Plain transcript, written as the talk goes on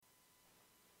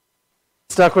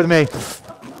Stuck with me.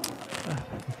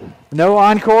 No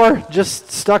encore,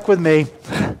 just stuck with me.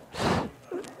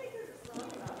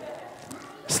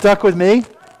 Stuck with me?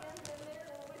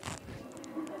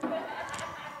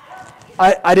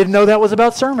 I didn't know that was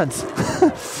about sermons.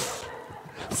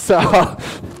 So,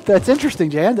 that's interesting,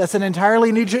 Jan. That's an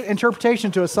entirely new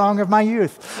interpretation to a song of my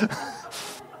youth.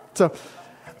 So,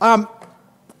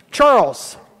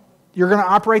 Charles, you're going to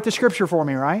operate the scripture for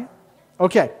me, right?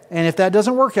 Okay, and if that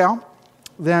doesn't work out,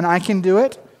 then I can do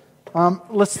it.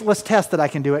 Let's test that I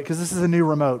can do it, because this is a new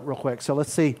remote real quick. So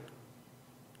let's see.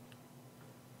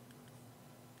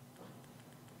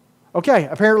 Okay,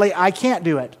 apparently I can't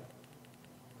do it.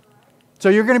 So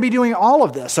you're going to be doing all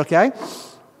of this, okay?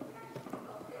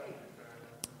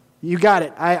 You got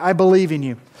it. I believe in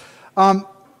you.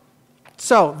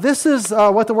 So this is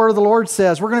what the Word of the Lord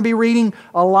says. We're going to be reading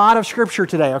a lot of Scripture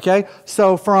today, okay?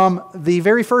 So from the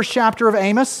very first chapter of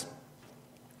Amos.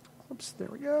 Oops, there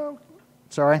we go.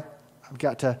 Sorry,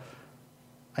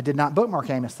 I did not bookmark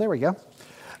Amos. There we go.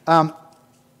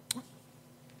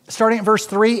 Starting at verse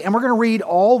 3, and we're going to read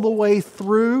all the way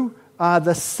through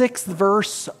the 6th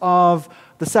verse of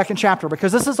the 2nd chapter,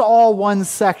 because this is all one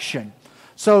section.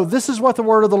 So this is what the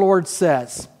Word of the Lord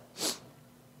says.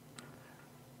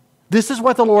 This is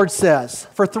what the Lord says.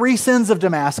 For 3 sins of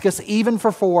Damascus, even for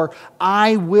 4,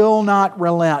 I will not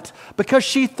relent. Because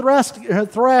she threshed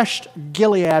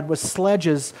Gilead with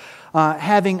sledges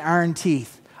having iron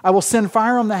teeth. I will send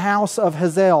fire on the house of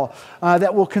Hazael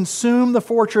that will consume the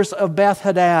fortress of Beth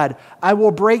Hadad. I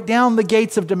will break down the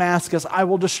gates of Damascus. I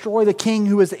will destroy the king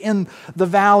who is in the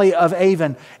valley of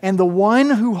Avon. And the one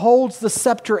who holds the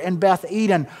scepter in Beth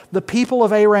Eden, the people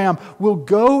of Aram, will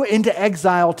go into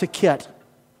exile to Kit.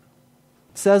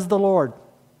 Says the Lord.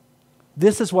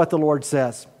 This is what the Lord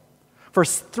says. For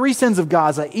 3 sins of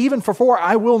Gaza, even for 4,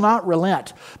 I will not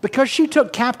relent. Because she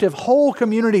took captive whole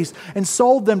communities and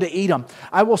sold them to Edom.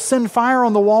 I will send fire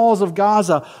on the walls of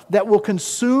Gaza that will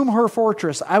consume her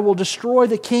fortress. I will destroy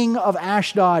the king of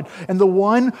Ashdod and the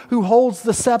one who holds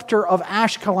the scepter of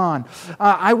Ashkelon.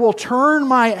 I will turn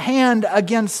my hand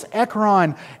against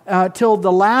Ekron till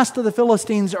the last of the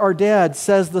Philistines are dead,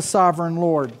 says the sovereign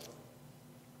Lord.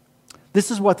 This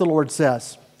is what the Lord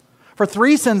says. For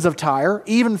 3 sins of Tyre,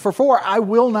 even for 4, I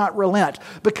will not relent,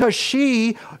 because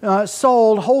she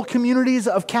sold whole communities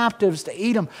of captives to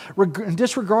Edom,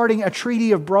 disregarding a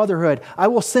treaty of brotherhood. I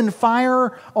will send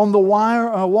fire on the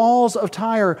walls of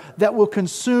Tyre that will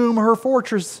consume her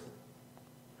fortress.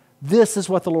 This is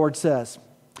what the Lord says.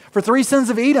 For 3 sins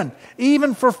of Edom,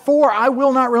 even for 4, I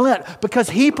will not relent, because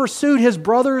he pursued his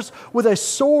brothers with a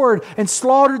sword and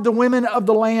slaughtered the women of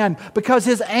the land, because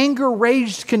his anger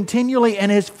raged continually and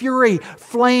his fury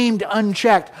flamed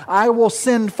unchecked. I will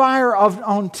send fire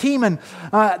on Teman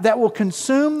that will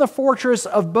consume the fortress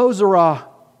of Bozrah.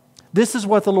 This is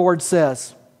what the Lord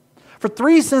says. For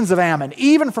 3 sins of Ammon,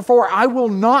 even for 4, I will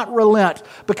not relent,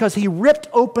 because he ripped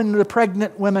open the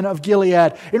pregnant women of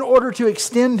Gilead in order to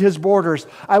extend his borders.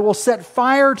 I will set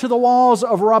fire to the walls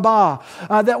of Rabbah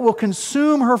that will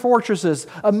consume her fortresses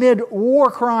amid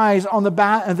war cries on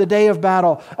the day of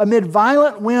battle, amid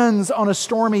violent winds on a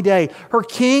stormy day. Her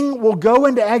king will go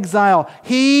into exile,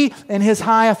 he and his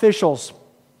high officials.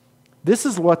 This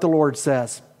is what the Lord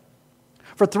says.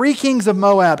 For 3 kings of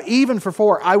Moab, even for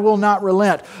 4, I will not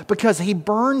relent, because he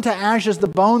burned to ashes the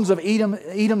bones of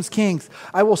Edom's kings.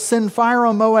 I will send fire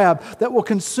on Moab that will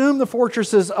consume the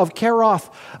fortresses of Keroth.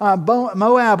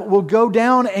 Moab will go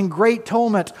down in great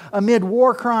tumult amid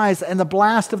war cries and the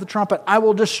blast of the trumpet. I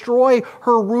will destroy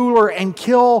her ruler and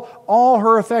kill all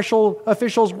her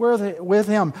officials with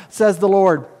him, says the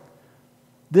Lord.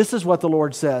 This is what the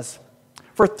Lord says.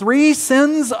 For 3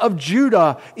 sins of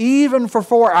Judah, even for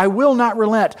 4, I will not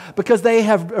relent, because they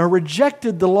have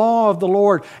rejected the law of the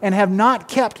Lord and have not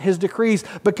kept his decrees,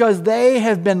 because they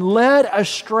have been led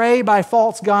astray by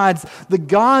false gods, the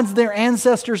gods their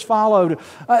ancestors followed.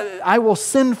 I will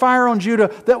send fire on Judah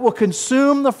that will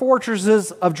consume the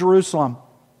fortresses of Jerusalem.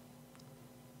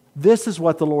 This is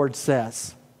what the Lord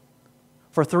says.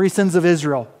 For 3 sins of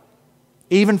Israel,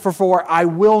 even for 4, I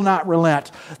will not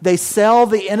relent. They sell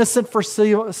the innocent for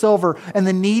silver and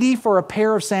the needy for a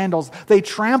pair of sandals. They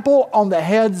trample on the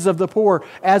heads of the poor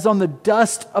as on the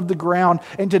dust of the ground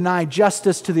and deny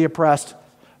justice to the oppressed.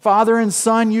 Father and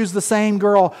son use the same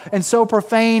girl and so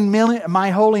profane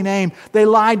my holy name. They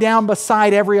lie down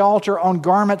beside every altar on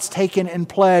garments taken in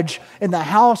pledge. In the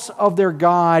house of their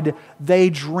God, they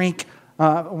drink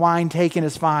wine taken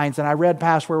as fines. And I read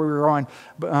past where we were going,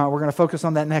 but we're going to focus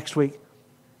on that next week.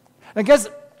 Now, guys,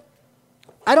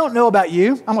 I don't know about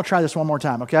you. I'm going to try this one more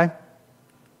time, okay?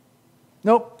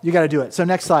 Nope, you got to do it. So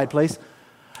next slide, please.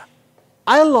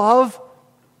 I love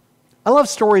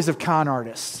stories of con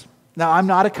artists. Now, I'm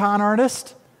not a con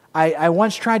artist. I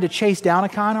once tried to chase down a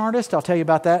con artist. I'll tell you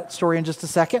about that story in just a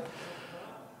second.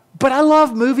 But I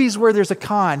love movies where there's a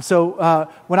con. So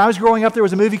when I was growing up, there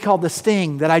was a movie called The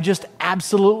Sting that I just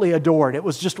absolutely adored. It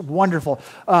was just wonderful.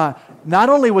 Not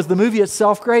only was the movie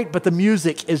itself great, but the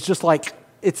music is just like,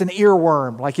 it's an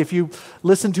earworm. Like if you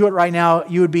listen to it right now,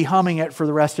 you would be humming it for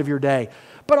the rest of your day.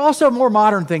 But also more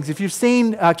modern things. If you've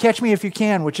seen Catch Me If You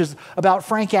Can, which is about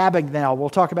Frank Abagnale, we'll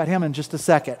talk about him in just a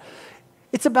second.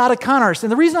 It's about a con artist.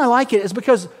 And the reason I like it is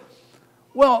because,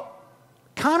 well,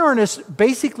 con artists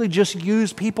basically just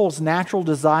use people's natural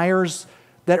desires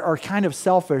that are kind of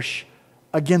selfish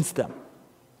against them.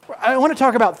 I want to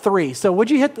talk about three. So would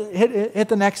you hit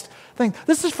the next thing?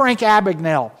 This is Frank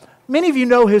Abagnale. Many of you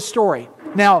know his story.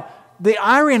 Now, the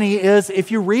irony is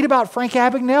if you read about Frank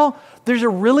Abagnale, there's a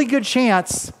really good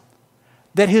chance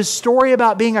that his story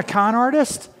about being a con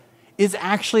artist is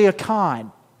actually a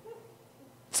con.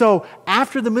 So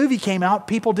after the movie came out,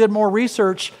 people did more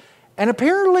research, and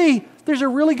apparently there's a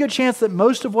really good chance that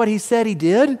most of what he said he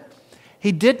didn't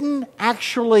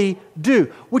actually do,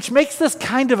 which makes this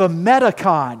kind of a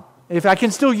meta-con, if I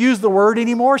can still use the word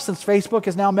anymore since Facebook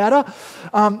is now meta.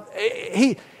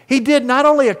 He did not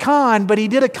only a con, but he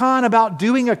did a con about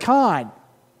doing a con,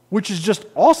 which is just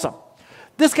awesome.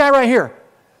 This guy right here,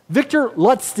 Victor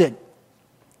Lustig,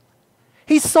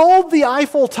 he sold the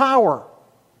Eiffel Tower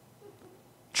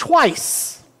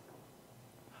twice.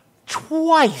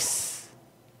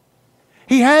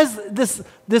 He has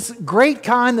this great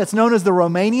con that's known as the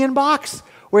Romanian box,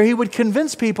 where he would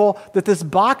convince people that this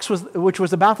box, which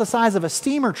was about the size of a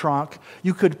steamer trunk,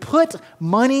 you could put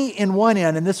money in one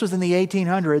end, and this was in the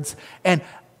 1800s, and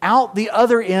out the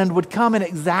other end would come an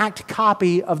exact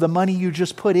copy of the money you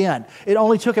just put in. It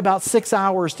only took about 6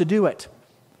 hours to do it.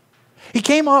 He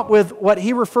came up with what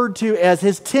he referred to as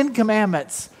his 10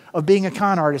 commandments of being a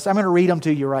con artist. I'm going to read them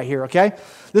to you right here, okay?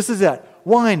 This is it.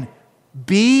 1,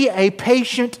 be a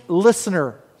patient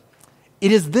listener.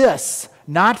 It is this,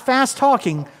 not fast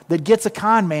talking, that gets a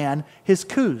con man his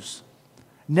coups.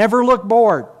 Never look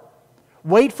bored.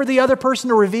 Wait for the other person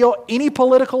to reveal any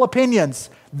political opinions,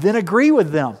 then agree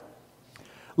with them.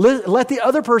 Let the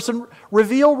other person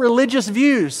reveal religious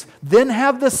views, then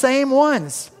have the same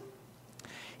ones.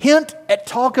 Hint at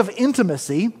talk of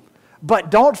intimacy,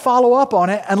 but don't follow up on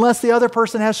it unless the other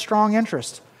person has strong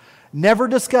interest. Never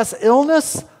discuss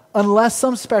illness unless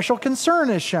some special concern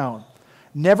is shown.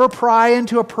 Never pry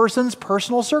into a person's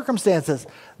personal circumstances.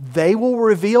 They will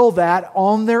reveal that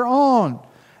on their own.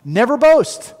 Never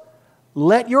boast.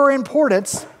 Let your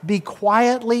importance be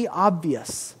quietly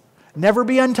obvious. Never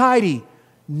be untidy.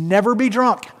 Never be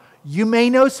drunk. You may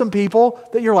know some people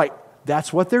that you're like,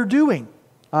 that's what they're doing.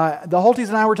 The Holties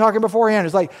and I were talking beforehand.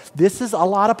 It's like, this is a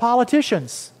lot of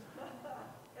politicians.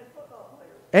 And football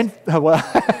players. And, well,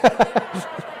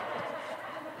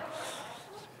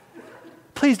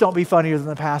 please don't be funnier than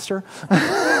the pastor.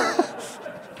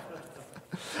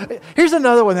 Here's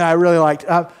another one that I really liked.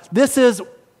 This is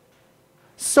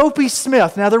Soapy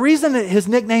Smith. Now, the reason that his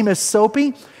nickname is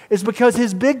Soapy is because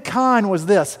his big con was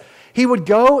this. He would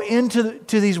go into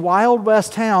these Wild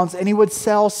West towns and he would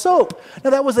sell soap. Now,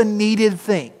 that was a needed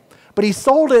thing, but he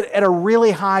sold it at a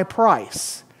really high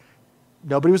price.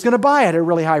 Nobody was going to buy it at a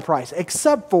really high price,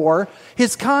 except for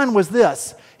his con was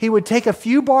this. He would take a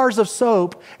few bars of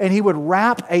soap and he would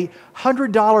wrap a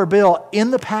 $100 bill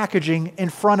in the packaging in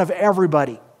front of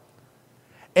everybody.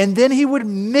 And then he would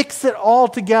mix it all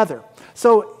together.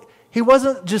 So he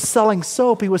wasn't just selling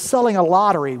soap, he was selling a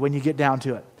lottery when you get down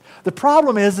to it. The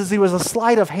problem is he was a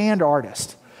sleight of hand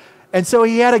artist. And so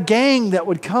he had a gang that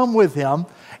would come with him.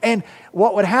 And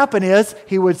what would happen is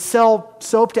he would sell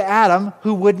soap to Adam,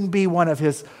 who wouldn't be one of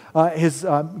his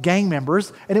gang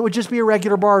members. And it would just be a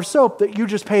regular bar of soap that you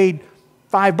just paid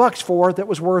 $5 for that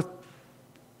was worth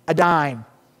a dime.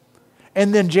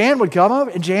 And then Jan would come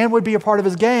up, and Jan would be a part of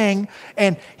his gang,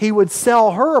 and he would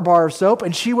sell her a bar of soap,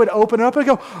 and she would open it up and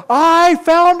go, I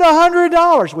found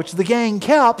 $100, which the gang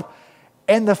kept.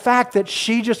 And the fact that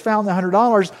she just found the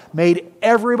 $100 made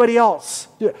everybody else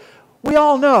do it. We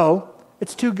all know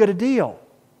it's too good a deal.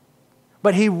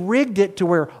 But he rigged it to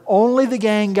where only the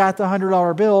gang got the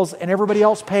 $100 bills and everybody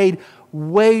else paid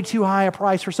way too high a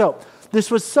price for soap. This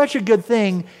was such a good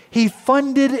thing, he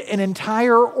funded an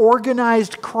entire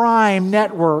organized crime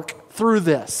network through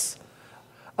this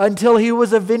until he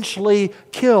was eventually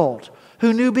killed,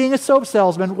 who knew being a soap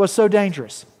salesman was so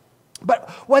dangerous. But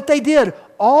what they did,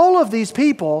 all of these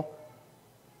people,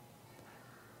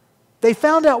 they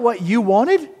found out what you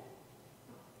wanted,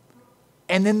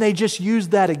 and then they just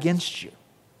used that against you.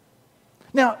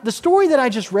 Now, the story that I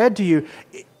just read to you,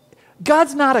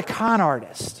 God's not a con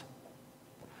artist.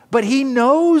 But He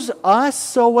knows us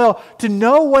so well to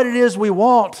know what it is we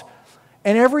want.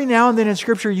 And every now and then in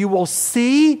Scripture, you will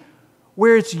see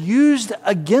where it's used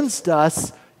against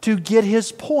us to get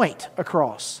His point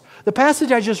across. The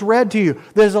passage I just read to you,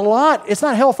 there's a lot, it's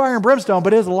not hellfire and brimstone,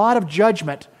 but there's a lot of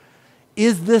judgment.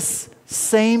 Is this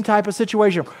same type of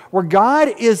situation where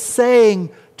God is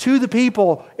saying to the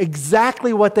people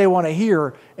exactly what they want to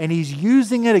hear, and He's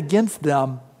using it against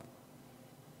them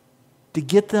to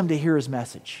get them to hear His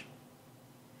message.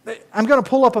 I'm going to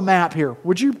pull up a map here.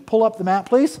 Would you pull up the map,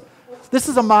 please? This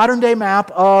is a modern-day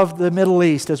map of the Middle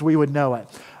East as we would know it.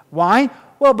 Why?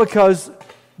 Well, because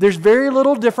there's very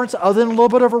little difference other than a little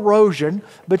bit of erosion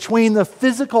between the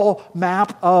physical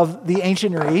map of the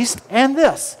ancient Near East and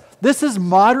this. This is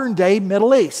modern-day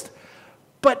Middle East.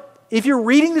 But if you're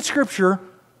reading the Scripture,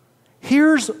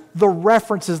 here's the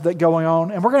references that going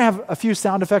on. And we're going to have a few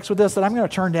sound effects with this that I'm going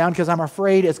to turn down because I'm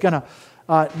afraid it's going to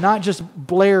not just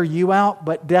blare you out,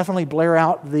 but definitely blare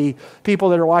out the people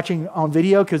that are watching on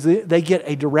video because they get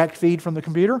a direct feed from the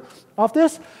computer off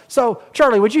this. So,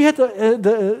 Charlie, would you hit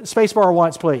the space bar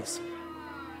once, please?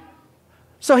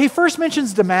 So he first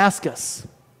mentions Damascus.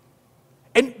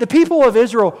 And the people of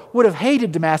Israel would have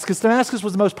hated Damascus. Damascus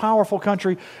was the most powerful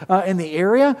country in the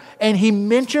area. And he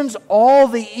mentions all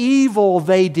the evil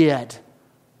they did.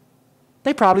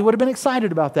 They probably would have been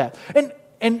excited about that.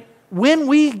 And when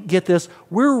we get this,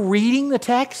 we're reading the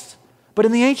text. But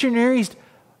in the ancient Near East,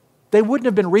 they wouldn't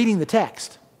have been reading the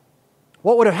text.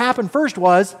 What would have happened first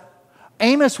was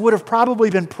Amos would have probably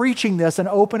been preaching this in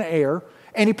open air.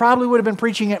 And he probably would have been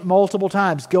preaching it multiple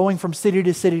times, going from city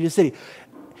to city to city.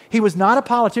 He was not a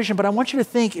politician, but I want you to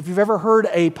think, if you've ever heard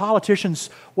a politician's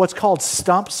what's called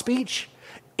stump speech,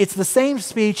 it's the same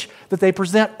speech that they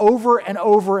present over and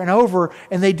over and over,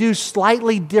 and they do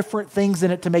slightly different things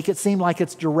in it to make it seem like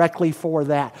it's directly for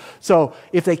that. So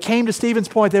if they came to Stephen's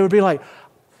point, they would be like,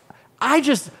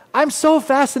 I'm so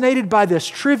fascinated by this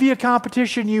trivia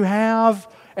competition you have.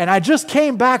 And I just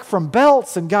came back from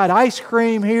Belts and got ice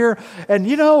cream here. And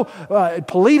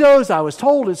Politos, I was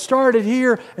told it started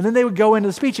here. And then they would go into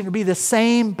the speech and it would be the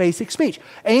same basic speech.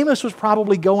 Amos was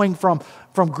probably going from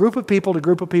group of people to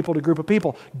group of people to group of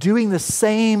people, doing the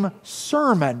same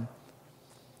sermon.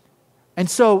 And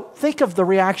so think of the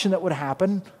reaction that would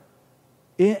happen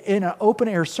in an open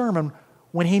air sermon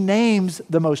when he names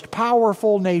the most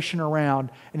powerful nation around.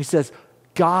 And he says,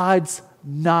 God's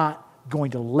not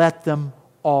going to let them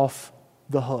off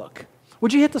the hook.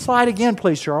 Would you hit the slide again,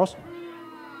 please, Charles?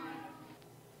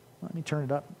 Let me turn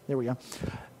it up. There we go.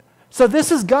 So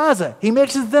this is Gaza. He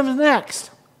mentions them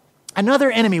next. Another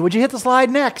enemy. Would you hit the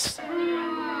slide next?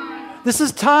 This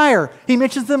is Tyre. He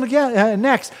mentions them again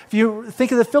next. If you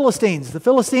think of the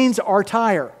Philistines are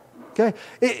Tyre. Okay?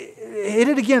 Hit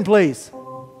it again, please.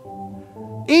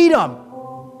 Edom.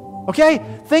 Okay?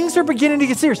 Things are beginning to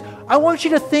get serious. I want you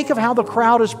to think of how the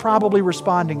crowd is probably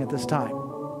responding at this time.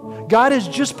 God has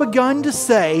just begun to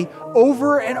say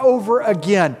over and over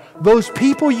again, those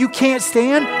people you can't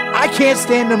stand, I can't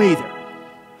stand them either.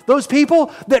 Those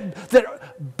people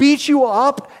that beat you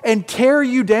up and tear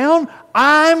you down,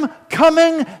 I'm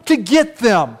coming to get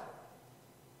them.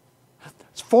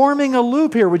 It's forming a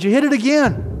loop here. Would you hit it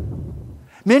again?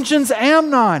 Mentions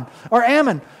Ammon.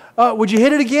 Would you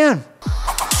hit it again?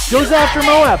 Goes after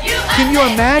Moab. Can you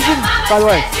imagine? By the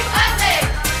way,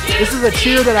 this is a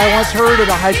cheer that I once heard at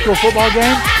a high school football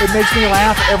game. It makes me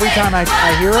laugh every time I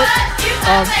hear it.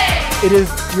 It is,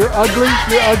 you're ugly,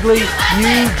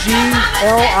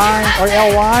 U-G-L-I or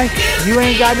L-Y. You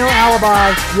ain't got no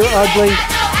alibi. You're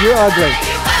ugly.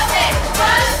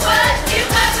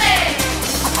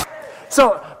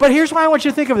 So, but here's why I want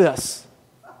you to think of this.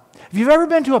 If you've ever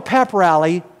been to a pep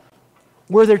rally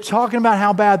where they're talking about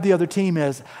how bad the other team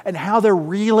is and how they're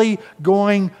really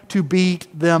going to beat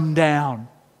them down,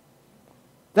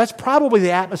 that's probably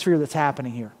the atmosphere that's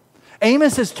happening here.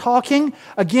 Amos is talking,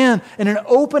 again, in an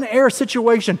open-air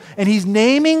situation, and he's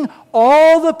naming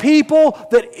all the people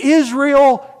that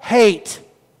Israel hate.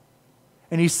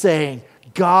 And he's saying,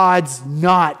 God's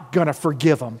not going to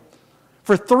forgive them.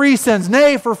 For 3 sins,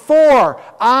 nay, for 4,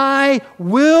 I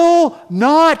will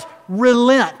not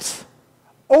relent.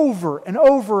 Over and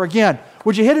over again.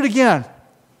 Would you hit it again?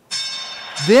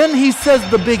 Then he says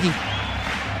the biggie.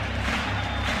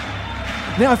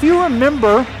 Now, if you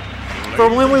remember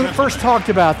from when we first talked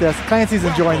about this, Clancy's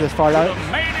enjoying this part. The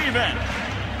main event.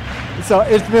 So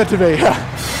it's meant to be.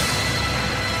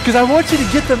 Because I want you to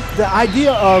get the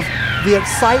idea of the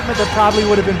excitement that probably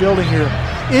would have been building here.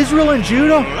 Israel and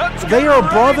Judah, they are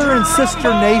brother and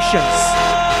sister nations.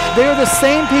 They're the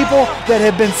same people that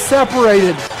have been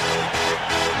separated.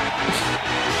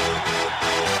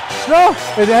 No,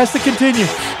 it has to continue.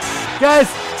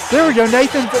 Guys, there we go.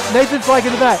 Nathan's like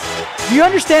in the back. Do you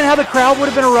understand how the crowd would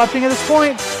have been erupting at this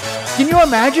point? Can you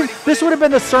imagine? This would have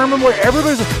been the sermon where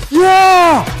everybody's like,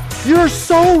 yeah, you're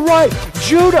so right.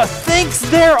 Judah thinks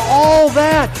they're all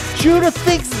that. Judah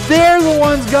thinks they're the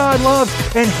ones God loves,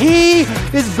 and he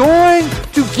is going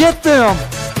to get them.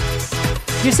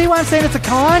 You see why I'm saying it's a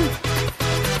con?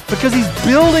 Because he's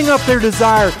building up their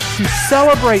desire to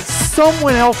celebrate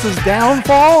someone else's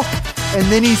downfall, and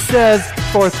then he says,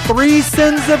 for 3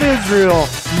 sins of Israel,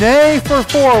 nay, for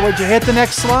 4. Would you hit the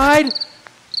next slide?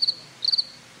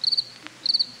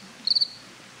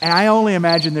 And I only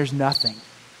imagine there's nothing.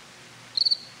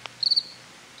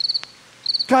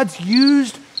 God's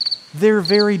used their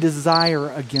very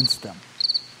desire against them.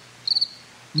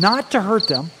 Not to hurt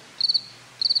them,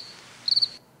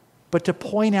 but to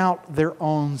point out their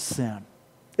own sin.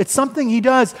 It's something he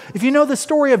does. If you know the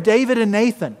story of David and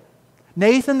Nathan,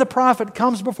 Nathan the prophet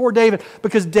comes before David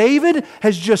because David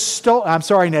has just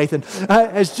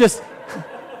has just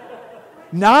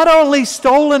not only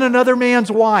stolen another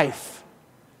man's wife,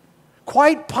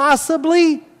 quite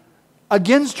possibly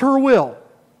against her will.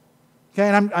 Okay,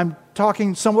 and I'm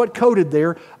talking somewhat coded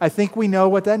there. I think we know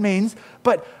what that means.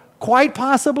 But quite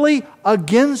possibly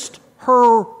against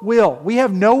her will. We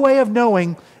have no way of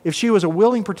knowing if she was a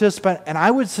willing participant, and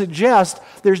I would suggest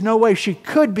there's no way she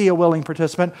could be a willing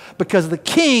participant because the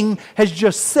king has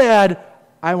just said,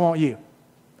 I want you.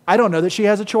 I don't know that she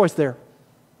has a choice there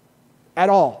at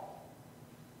all.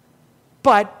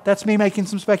 But that's me making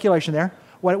some speculation there.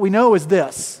 What we know is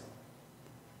this.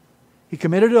 He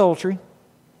committed adultery.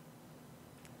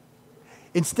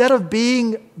 Instead of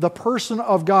being the person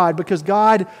of God, because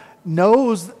God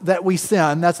knows that we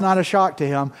sin, that's not a shock to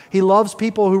him. He loves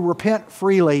people who repent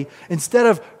freely. Instead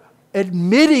of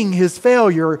admitting his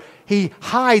failure, he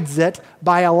hides it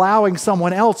by allowing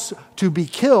someone else to be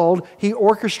killed. He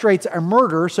orchestrates a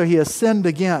murder, so he has sinned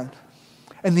again.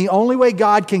 And the only way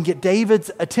God can get David's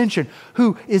attention,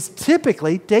 David is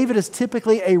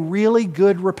typically a really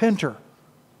good repenter.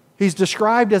 He's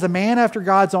described as a man after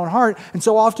God's own heart, and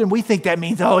so often we think that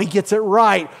means, he gets it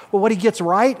right. Well, what he gets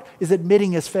right is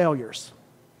admitting his failures.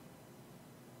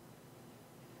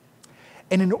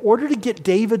 And in order to get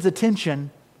David's attention,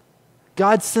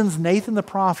 God sends Nathan the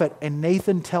prophet, and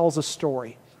Nathan tells a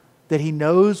story that he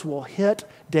knows will hit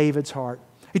David's heart.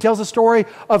 He tells a story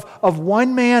of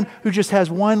one man who just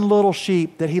has one little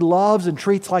sheep that he loves and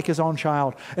treats like his own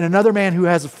child, and another man who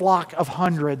has a flock of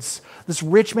hundreds. This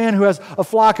rich man who has a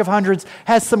flock of hundreds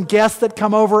has some guests that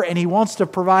come over, and he wants to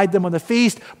provide them with a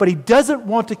feast, but he doesn't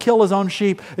want to kill his own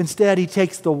sheep. Instead, he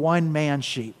takes the one man's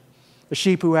sheep,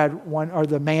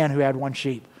 the man who had one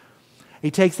sheep. He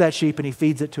takes that sheep and he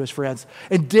feeds it to his friends.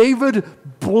 And David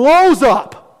blows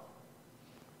up.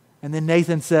 And then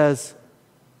Nathan says,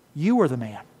 you were the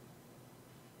man.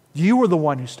 You were the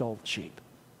one who stole the sheep.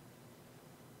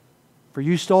 For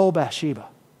you stole Bathsheba.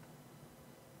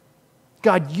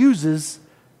 God uses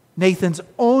Nathan's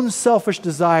own selfish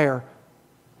desire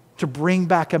to bring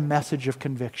back a message of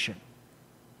conviction.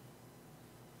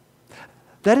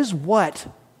 That is what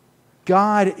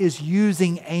God is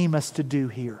using Amos to do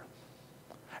here.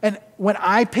 And when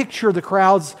I picture the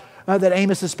crowds that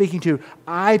Amos is speaking to,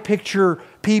 I picture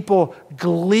people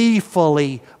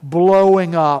gleefully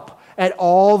blowing up at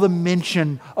all the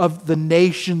mention of the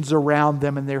nations around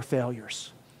them and their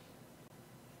failures.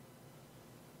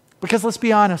 Because let's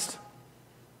be honest,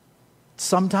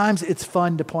 sometimes it's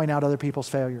fun to point out other people's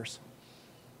failures.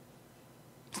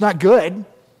 It's not good.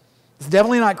 It's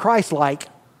definitely not Christ-like.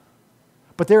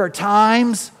 But there are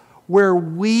times where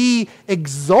we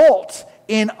exult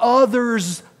in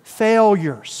others'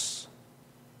 failures.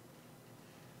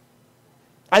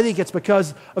 I think it's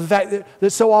because of the fact that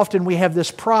so often we have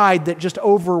this pride that just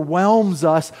overwhelms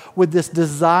us with this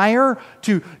desire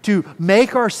to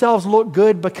make ourselves look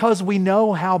good because we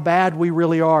know how bad we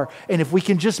really are. And if we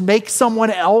can just make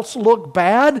someone else look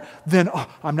bad, then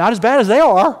I'm not as bad as they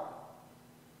are.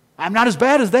 I'm not as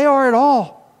bad as they are at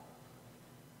all.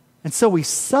 And so we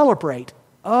celebrate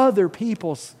other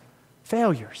people's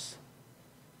failures.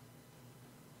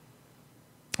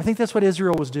 I think that's what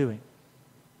Israel was doing.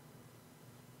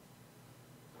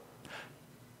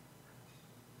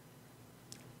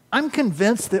 I'm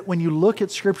convinced that when you look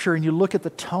at Scripture and you look at the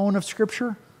tone of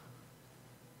Scripture,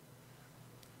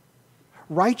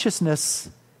 righteousness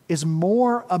is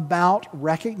more about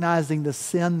recognizing the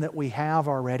sin that we have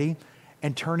already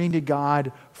and turning to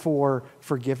God for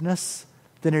forgiveness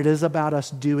than it is about us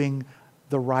doing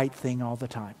the right thing all the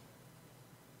time.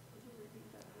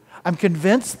 I'm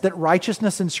convinced that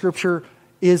righteousness in Scripture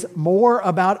is more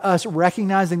about us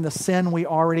recognizing the sin we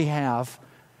already have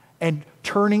and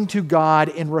turning to God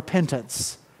in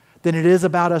repentance than it is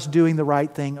about us doing the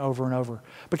right thing over and over.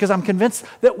 Because I'm convinced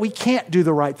that we can't do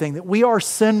the right thing, that we are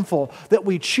sinful, that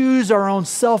we choose our own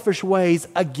selfish ways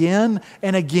again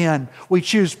and again. We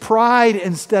choose pride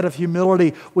instead of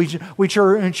humility. We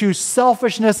choose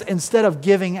selfishness instead of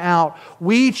giving out.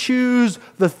 We choose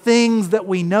the things that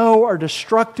we know are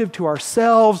destructive to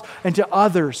ourselves and to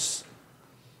others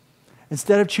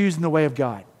instead of choosing the way of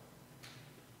God.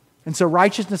 And so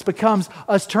righteousness becomes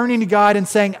us turning to God and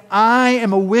saying, I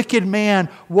am a wicked man.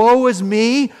 Woe is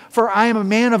me, for I am a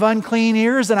man of unclean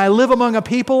ears, and I live among a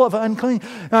people of unclean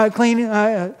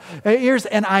ears,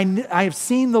 and I have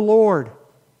seen the Lord.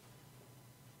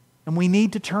 And we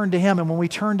need to turn to Him. And when we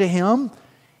turn to Him,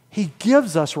 He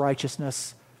gives us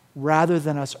righteousness rather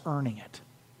than us earning it.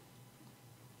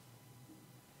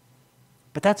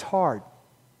 But that's hard.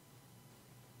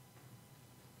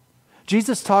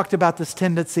 Jesus talked about this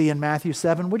tendency in Matthew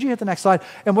 7. Would you hit the next slide?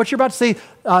 And what you're about to see,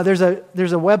 there's a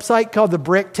website called the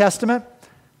Brick Testament.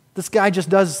 This guy just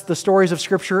does the stories of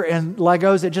Scripture in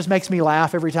Legos. It just makes me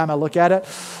laugh every time I look at it.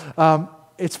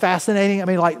 It's fascinating. I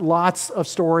mean, like lots of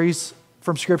stories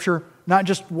from Scripture, not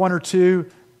just one or two,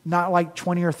 not like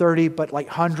 20 or 30, but like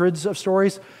hundreds of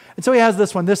stories. And so he has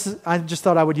this one. I just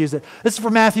thought I would use it. This is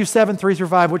from Matthew 7,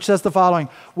 3-5, which says the following.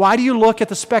 Why do you look at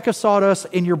the speck of sawdust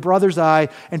in your brother's eye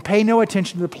and pay no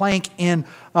attention to the plank in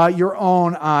your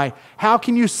own eye? How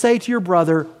can you say to your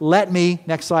brother, let me,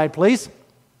 next slide please,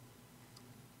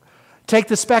 take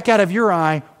the speck out of your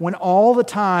eye when all the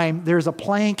time there's a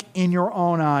plank in your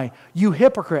own eye? You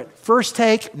hypocrite. First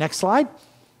take, next slide,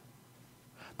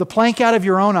 the plank out of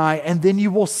your own eye, and then you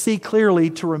will see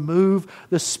clearly to remove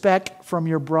the speck from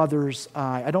your brother's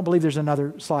eye. I don't believe there's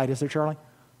another slide. Is there, Charlie?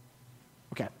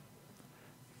 Okay.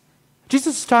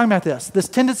 Jesus is talking about this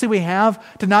tendency we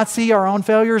have to not see our own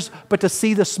failures, but to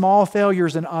see the small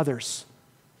failures in others.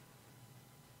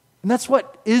 And that's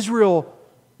what Israel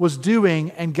was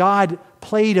doing, and God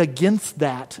played against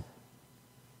that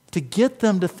to get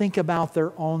them to think about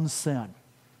their own sin.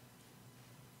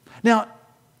 Now,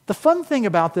 the fun thing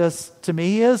about this to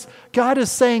me is God is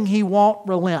saying He won't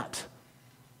relent.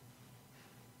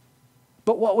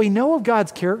 But what we know of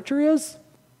God's character is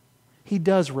He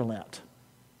does relent.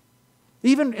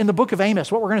 Even in the book of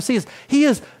Amos, what we're going to see is He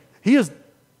is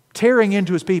tearing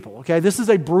into His people. Okay, this is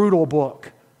a brutal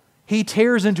book. He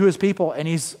tears into His people and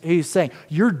He's saying,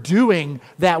 you're doing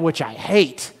that which I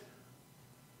hate.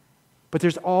 But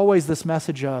there's always this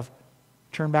message of,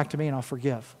 turn back to me and I'll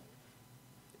forgive.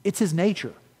 It's His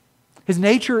nature. His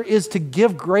nature is to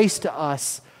give grace to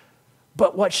us,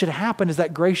 but what should happen is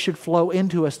that grace should flow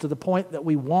into us to the point that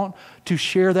we want to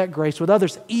share that grace with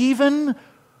others, even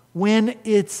when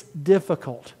it's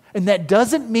difficult. And that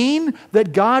doesn't mean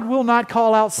that God will not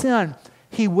call out sin.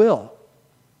 He will.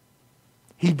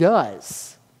 He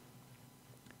does.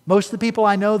 Most of the people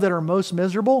I know that are most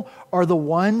miserable are the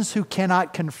ones who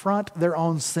cannot confront their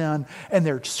own sin, and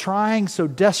they're trying so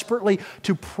desperately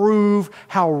to prove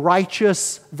how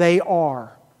righteous they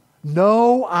are.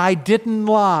 No, I didn't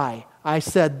lie. I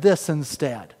said this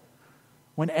instead,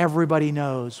 when everybody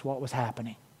knows what was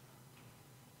happening.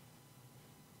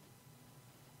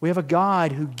 We have a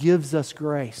God who gives us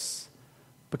grace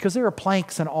because there are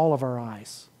planks in all of our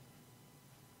eyes.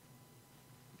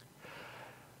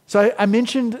 So I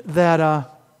mentioned that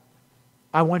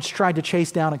I once tried to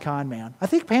chase down a con man. I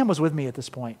think Pam was with me at this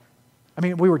point. I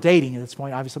mean, we were dating at this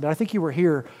point, obviously, but I think you were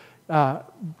here.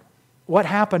 What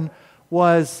happened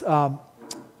was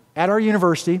at our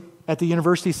university, at the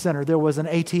university center, there was an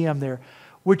ATM there,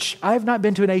 which I have not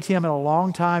been to an ATM in a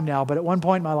long time now, but at one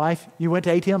point in my life, you went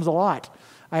to ATMs a lot.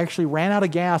 I actually ran out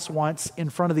of gas once in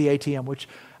front of the ATM, which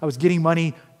I was getting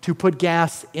money to put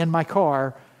gas in my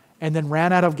car, and then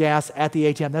ran out of gas at the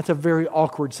ATM. That's a very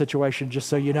awkward situation, just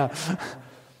so you know.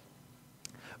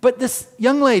 But this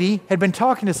young lady had been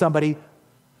talking to somebody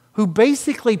who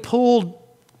basically pulled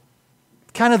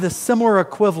kind of the similar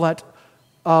equivalent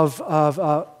of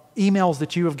emails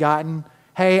that you have gotten.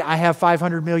 Hey, I have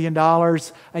 $500 million.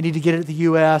 I need to get it to the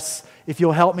U.S. If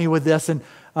you'll help me with this, and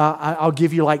I'll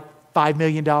give you like $5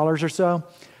 million or so.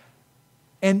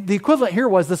 And the equivalent here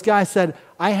was this guy said,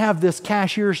 I have this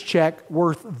cashier's check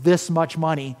worth this much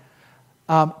money.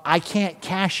 I can't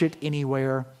cash it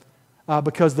anywhere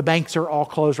because the banks are all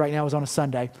closed right now. It was on a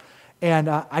Sunday. And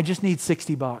I just need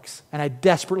 $60. And I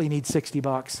desperately need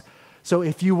 $60. So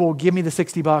if you will give me the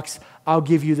 $60, I'll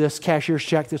give you this cashier's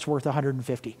check that's worth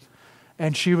 $150.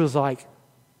 And she was like,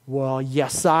 well,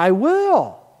 yes, I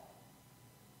will.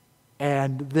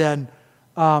 And then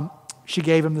She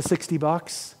gave him the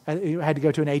 $60. He had to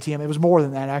go to an ATM. It was more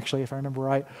than that, actually, if I remember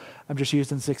right. I'm just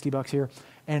using $60 here.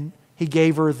 And he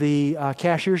gave her the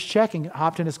cashier's check and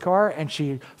hopped in his car, and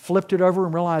she flipped it over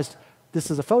and realized this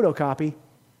is a photocopy.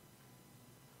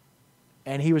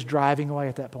 And he was driving away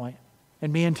at that point.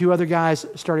 And me and two other guys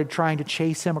started trying to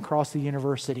chase him across the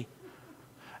university.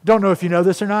 Don't know if you know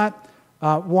this or not.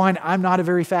 One, I'm not a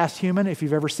very fast human. If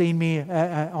you've ever seen me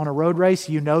on a road race,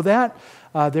 you know that.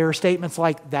 There are statements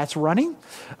like, that's running,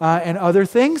 and other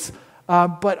things.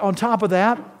 But on top of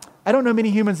that, I don't know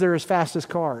many humans that are as fast as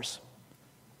cars.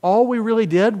 All we really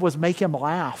did was make him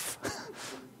laugh.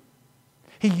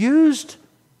 He used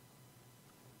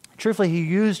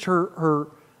her,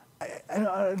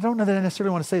 I don't know that I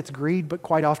necessarily want to say it's greed, but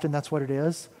quite often that's what it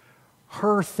is.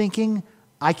 Her thinking,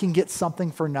 I can get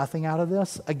something for nothing out of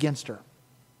this, against her.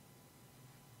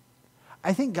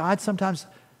 I think God sometimes,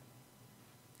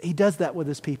 He does that with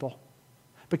His people.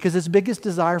 Because His biggest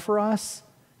desire for us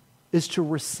is to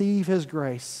receive His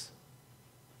grace.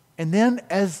 And then,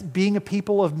 as being a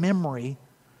people of memory,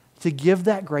 to give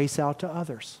that grace out to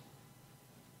others.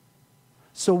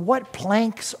 So what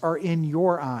planks are in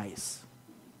your eyes?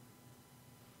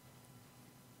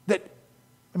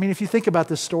 If you think about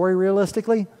this story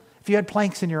realistically, if you had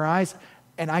planks in your eyes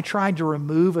and I tried to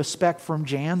remove a speck from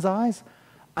Jan's eyes,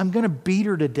 I'm going to beat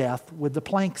her to death with the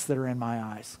planks that are in my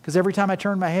eyes. Because every time I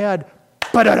turn my head,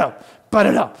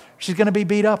 ba-da-da, she's going to be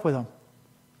beat up with them.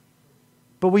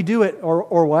 But we do it,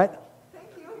 or what? Thank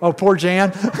you. Oh, poor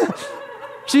Jan.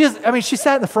 She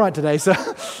sat in the front today, so.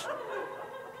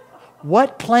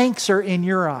 What planks are in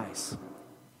your eyes?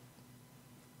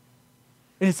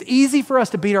 And it's easy for us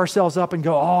to beat ourselves up and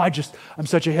go, I'm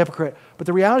such a hypocrite. But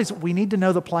the reality is we need to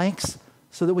know the planks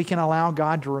so that we can allow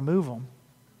God to remove them,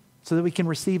 so that we can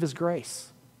receive His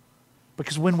grace.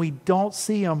 Because when we don't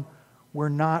see Him, we're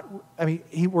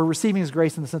receiving His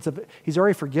grace in the sense of He's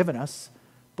already forgiven us,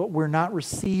 but we're not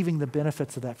receiving the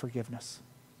benefits of that forgiveness.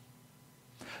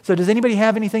 So does anybody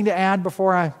have anything to add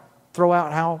before I throw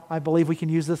out how I believe we can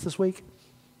use this week?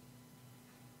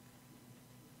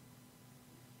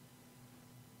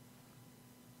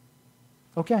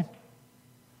 Okay.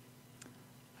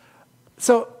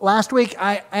 So last week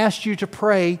I asked you to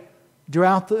pray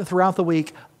throughout the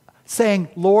week saying,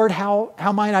 Lord, how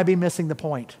might I be missing the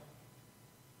point?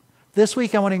 This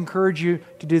week I want to encourage you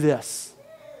to do this.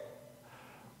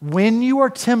 When you are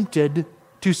tempted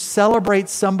to celebrate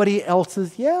somebody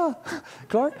else's,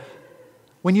 Clark,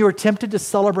 when you are tempted to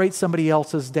celebrate somebody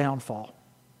else's downfall,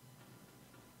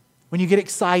 when you get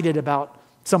excited about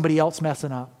somebody else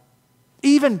messing up,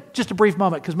 even just a brief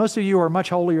moment, because most of you are much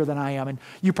holier than I am, and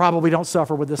you probably don't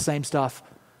suffer with this same stuff.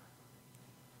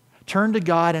 Turn to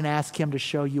God and ask Him to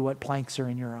show you what planks are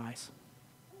in your eyes.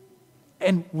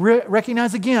 And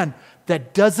recognize again,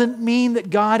 that doesn't mean that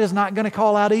God is not going to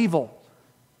call out evil.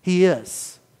 He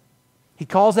is. He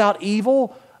calls out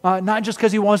evil, not just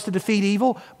because He wants to defeat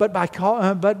evil, but by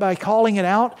calling it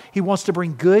out, He wants to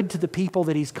bring good to the people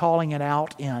that He's calling it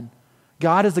out in.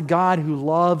 God is a God who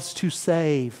loves to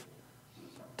save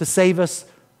us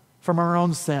from our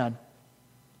own sin,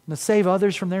 and to save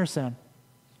others from their sin.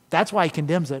 That's why He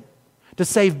condemns it, to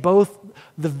save both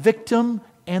the victim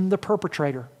and the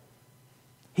perpetrator.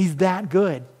 He's that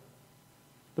good.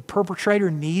 The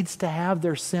perpetrator needs to have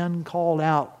their sin called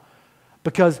out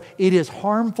because it is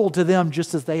harmful to them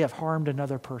just as they have harmed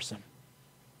another person.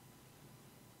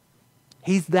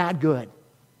 He's that good.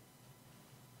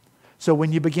 So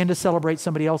when you begin to celebrate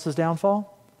somebody else's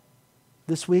downfall,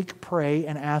 this week, pray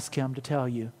and ask Him to tell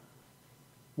you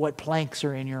what planks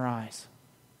are in your eyes.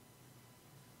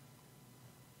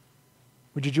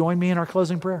 Would you join me in our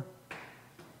closing prayer?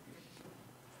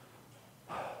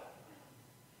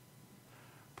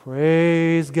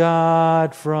 Praise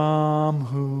God from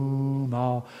whom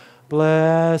all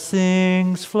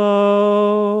blessings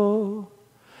flow.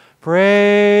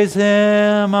 Praise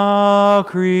Him, all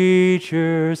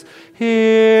creatures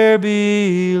here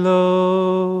below.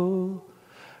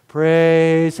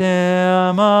 Praise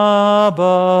Him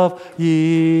above,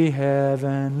 ye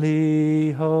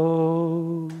heavenly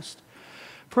host.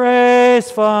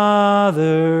 Praise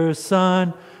Father,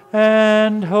 Son,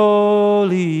 and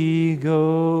Holy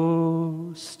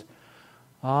Ghost.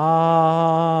 Amen.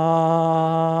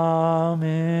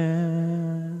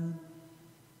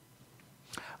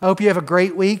 I hope you have a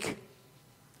great week.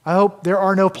 I hope there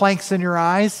are no planks in your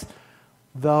eyes,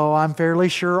 though I'm fairly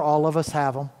sure all of us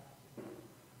have them.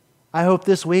 I hope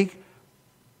this week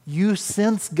you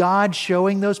sense God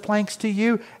showing those planks to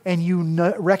you and you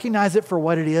recognize it for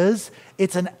what it is.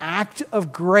 It's an act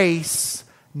of grace,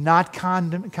 not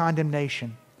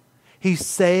condemnation. He's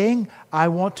saying, I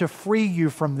want to free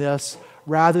you from this,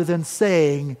 rather than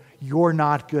saying, you're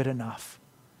not good enough.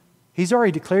 He's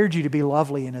already declared you to be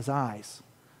lovely in His eyes.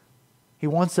 He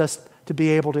wants us to be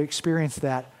able to experience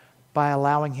that by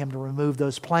allowing Him to remove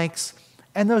those planks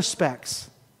and those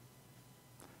specks.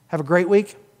 Have a great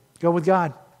week. Go with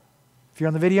God. If you're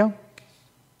on the video,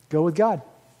 go with God.